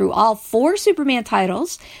ran through all 4 Superman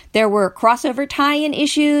titles. There were crossover tie-in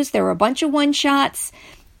issues. There were a bunch of one-shots.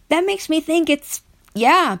 That makes me think it's,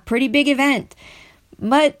 pretty big event.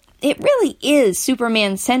 But it really is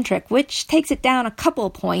Superman-centric, which takes it down a couple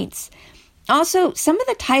points. Also, some of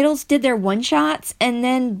the titles did their one-shots and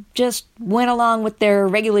then just went along with their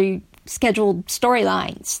regularly scheduled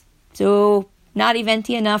storylines. So not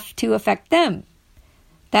eventy enough to affect them.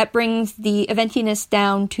 That brings the eventiness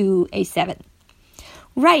down to a 7.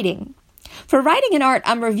 Writing. For writing and art,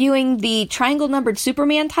 I'm reviewing the triangle-numbered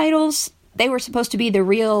Superman titles. They were supposed to be the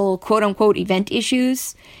real quote-unquote event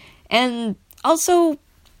issues. And also,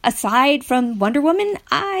 aside from Wonder Woman,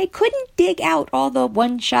 I couldn't dig out all the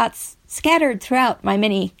one-shots scattered throughout my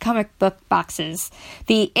many comic book boxes.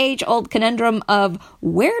 The age-old conundrum of,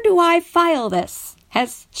 where do I file this,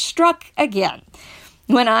 has struck again.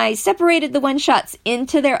 When I separated the one-shots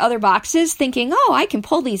into their other boxes, thinking, I can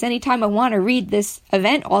pull these anytime I want to read this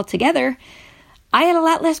event all together, I had a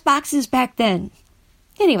lot less boxes back then.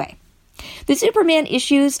 Anyway, The Superman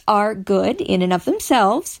issues are good in and of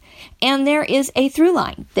themselves, and there is a through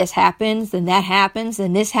line. This happens, then that happens,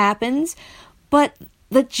 then this happens. But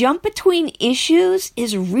the jump between issues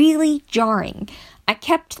is really jarring. I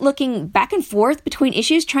kept looking back and forth between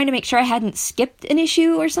issues, trying to make sure I hadn't skipped an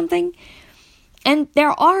issue or something. And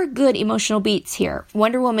there are good emotional beats here.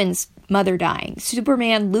 Wonder Woman's mother dying,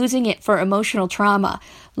 Superman losing it for emotional trauma,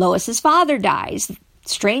 Lois's father dies,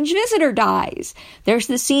 strange visitor dies. There's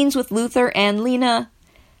the scenes with Luthor and Lena.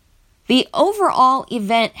 The overall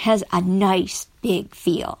event has a nice big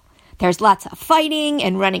feel. There's lots of fighting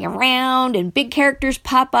and running around, and big characters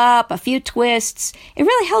pop up, a few twists. It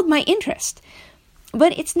really held my interest.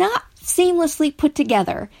 But it's not seamlessly put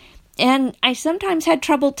together, and I sometimes had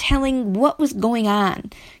trouble telling what was going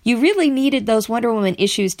on. You really needed those Wonder Woman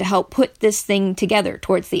issues to help put this thing together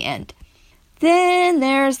towards the end. Then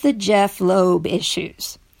there's the Jeff Loeb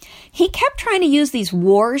issues. He kept trying to use these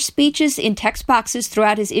war speeches in text boxes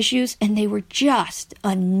throughout his issues, and they were just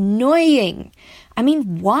annoying. I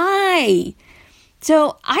mean, why?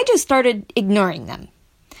 So I just started ignoring them.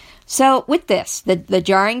 So with this, the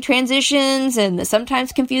jarring transitions and the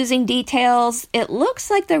sometimes confusing details, it looks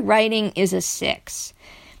like the writing is a 6.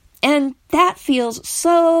 And that feels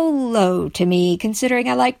so low to me, considering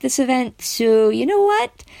I like this event. So you know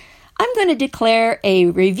what? I'm going to declare a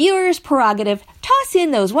reviewer's prerogative, toss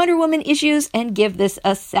in those Wonder Woman issues, and give this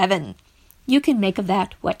a 7. You can make of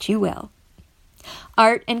that what you will.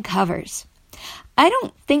 Art and covers. I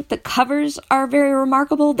don't think the covers are very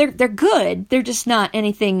remarkable. They're good. They're just not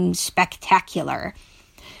anything spectacular.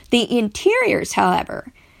 The interiors,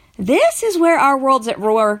 however, this is where Our Worlds at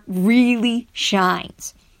War really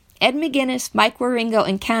shines. Ed McGuinness, Mike Wieringo,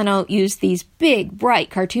 and Cano use these big,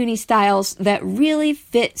 bright, cartoony styles that really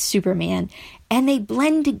fit Superman, and they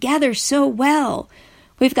blend together so well.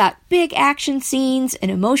 We've got big action scenes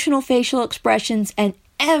and emotional facial expressions and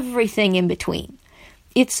everything in between.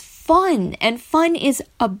 It's fun, and fun is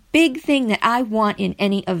a big thing that I want in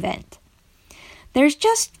any event. There's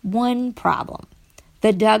just one problem: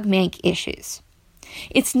 the Doug Mahnke issues.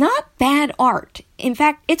 It's not bad art. In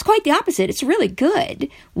fact, it's quite the opposite. It's really good,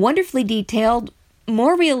 wonderfully detailed,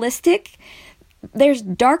 more realistic. There's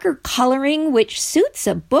darker coloring, which suits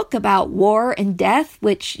a book about war and death,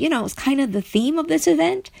 which, is kind of the theme of this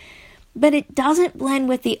event. But it doesn't blend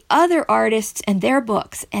with the other artists and their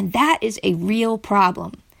books, and that is a real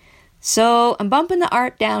problem. So I'm bumping the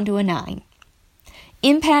art down to a 9.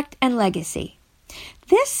 Impact and legacy.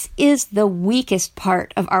 This is the weakest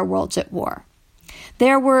part of Our Worlds at War.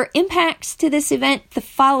 There were impacts to this event. The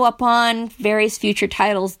follow-up on various future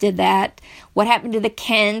titles did that. What happened to the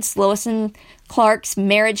Kents? Lois and Clark's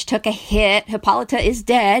marriage took a hit. Hippolyta is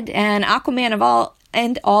dead, and Aquaman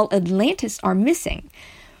and all Atlantis are missing.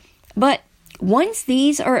 But once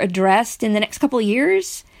these are addressed in the next couple of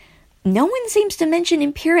years, no one seems to mention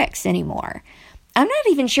Imperex anymore. I'm not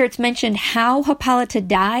even sure it's mentioned how Hippolyta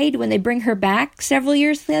died when they bring her back several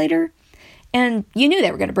years later. And you knew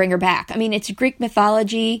they were going to bring her back. I mean, it's Greek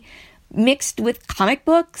mythology mixed with comic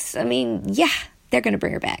books. I mean, yeah, they're going to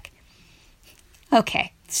bring her back.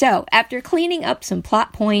 Okay, so after cleaning up some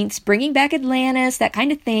plot points, bringing back Atlantis, that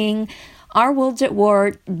kind of thing, Our Worlds at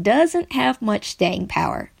War doesn't have much staying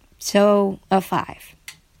power. So, a 5.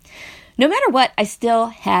 No matter what, I still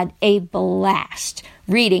had a blast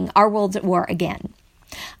reading Our Worlds at War again.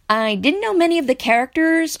 I didn't know many of the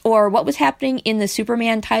characters or what was happening in the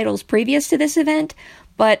Superman titles previous to this event,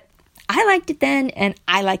 but I liked it then and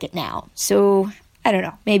I like it now. So, I don't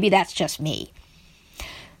know, maybe that's just me.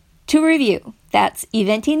 To review, that's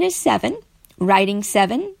Eventing is 7, Writing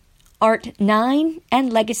 7, Art 9,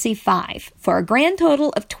 and Legacy 5, for a grand total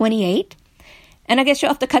of 28. And I guess you'll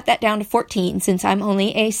have to cut that down to 14 since I'm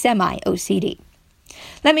only a semi-OCD.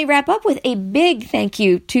 Let me wrap up with a big thank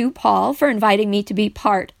you to Paul for inviting me to be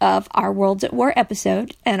part of Our Worlds at War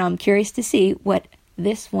episode, and I'm curious to see what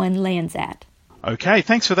this one lands at. Okay,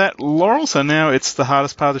 thanks for that, Laurel. So now it's the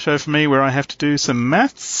hardest part of the show for me where I have to do some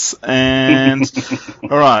maths. And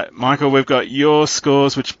all right, Michael, we've got your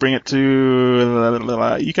scores, which bring it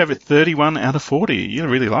to, you gave it 31 out of 40. You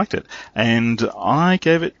really liked it. And I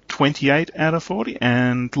gave it 28 out of 40.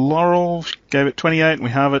 And Laurel gave it 28, and we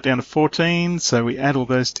have it down to 14. So we add all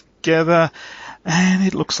those together, and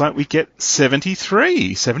it looks like we get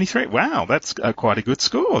 73. 73. Wow, that's quite a good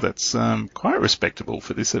score. That's quite respectable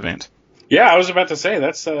for this event. Yeah, I was about to say,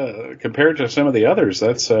 that's compared to some of the others,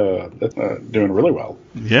 that's doing really well.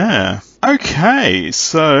 Yeah. Okay,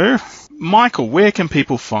 so, Michael, where can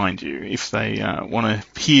people find you if they want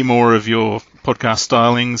to hear more of your podcast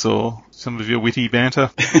stylings or some of your witty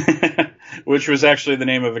banter? which was actually the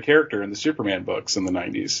name of a character in the Superman books in the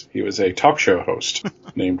 90s. He was a talk show host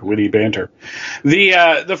named Witty Banter.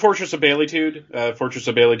 The Fortress of Baileytude,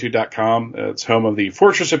 fortressofbaileytude.com. It's home of the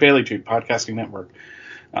Fortress of Baileytude podcasting network,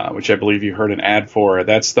 which I believe you heard an ad for.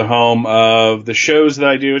 That's the home of the shows that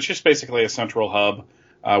I do. It's just basically a central hub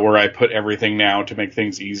where I put everything now to make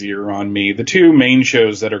things easier on me. The two main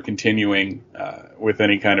shows that are continuing with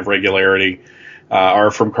any kind of regularity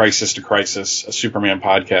are From Crisis to Crisis, a Superman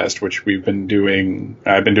podcast, which I've been doing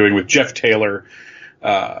with Jeff Taylor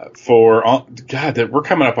we're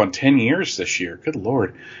coming up on 10 years this year. Good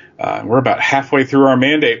Lord. We're about halfway through our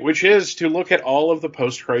mandate, which is to look at all of the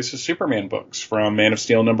post-crisis Superman books, from Man of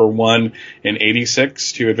Steel #1 in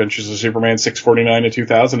 86 to Adventures of Superman 649 in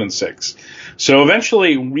 2006. So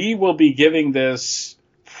eventually we will be giving this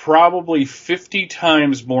probably 50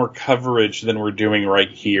 times more coverage than we're doing right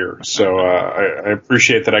here. So I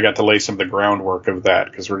appreciate that I got to lay some of the groundwork of that,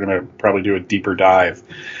 because we're going to probably do a deeper dive.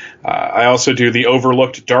 I also do the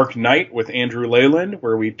Overlooked Dark Knight with Andrew Leyland,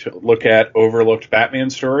 where we look at overlooked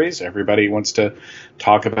Batman stories. Everybody wants to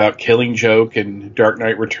talk about Killing Joke and Dark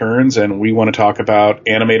Knight Returns, and we want to talk about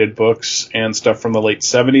animated books and stuff from the late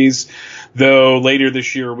 70s. Though later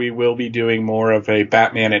this year we will be doing more of a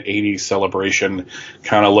Batman at 80s celebration,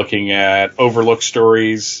 kind of looking at overlooked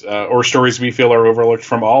stories or stories we feel are overlooked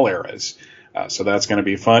from all eras. So that's going to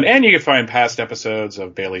be fun. And you can find past episodes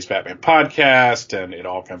of Bailey's Batman podcast, and It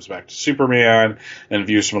All Comes Back to Superman, and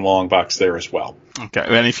Views from the Long Box there as well. Okay,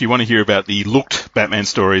 and if you want to hear about the looked Batman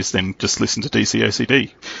stories, then just listen to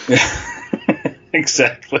DCOCD.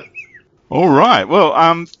 Exactly. All right.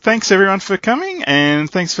 Well, thanks everyone for coming, and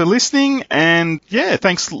thanks for listening, and yeah,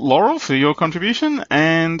 thanks Laurel for your contribution.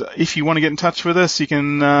 And if you want to get in touch with us, you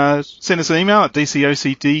can send us an email at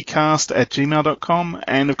dcocdcast@gmail.com,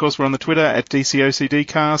 and of course we're on the Twitter at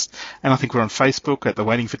dcocdcast, and I think we're on Facebook at the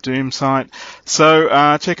Waiting for Doom site.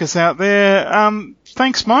 So check us out there.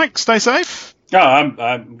 Thanks, Mike. Stay safe. No,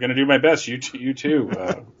 I'm going to do my best. You too,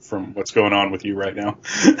 from what's going on with you right now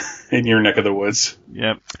in your neck of the woods.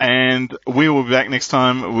 Yep. And we will be back next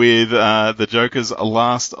time with the Joker's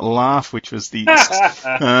Last Laugh, which was the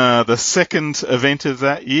second event of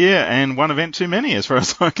that year, and one event too many as far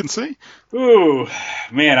as I can see. Ooh,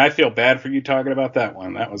 man, I feel bad for you talking about that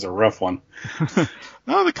one. That was a rough one.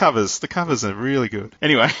 Oh, the covers are really good.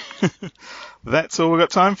 Anyway, that's all we've got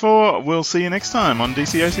time for. We'll see you next time on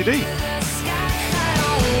DCOCD.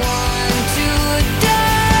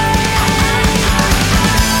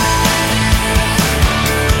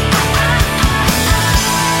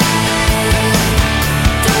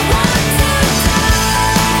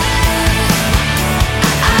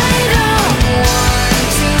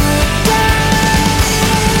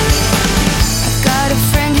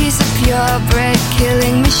 Bread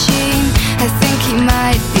killing machine. I think he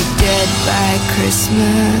might be dead by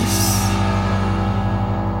Christmas.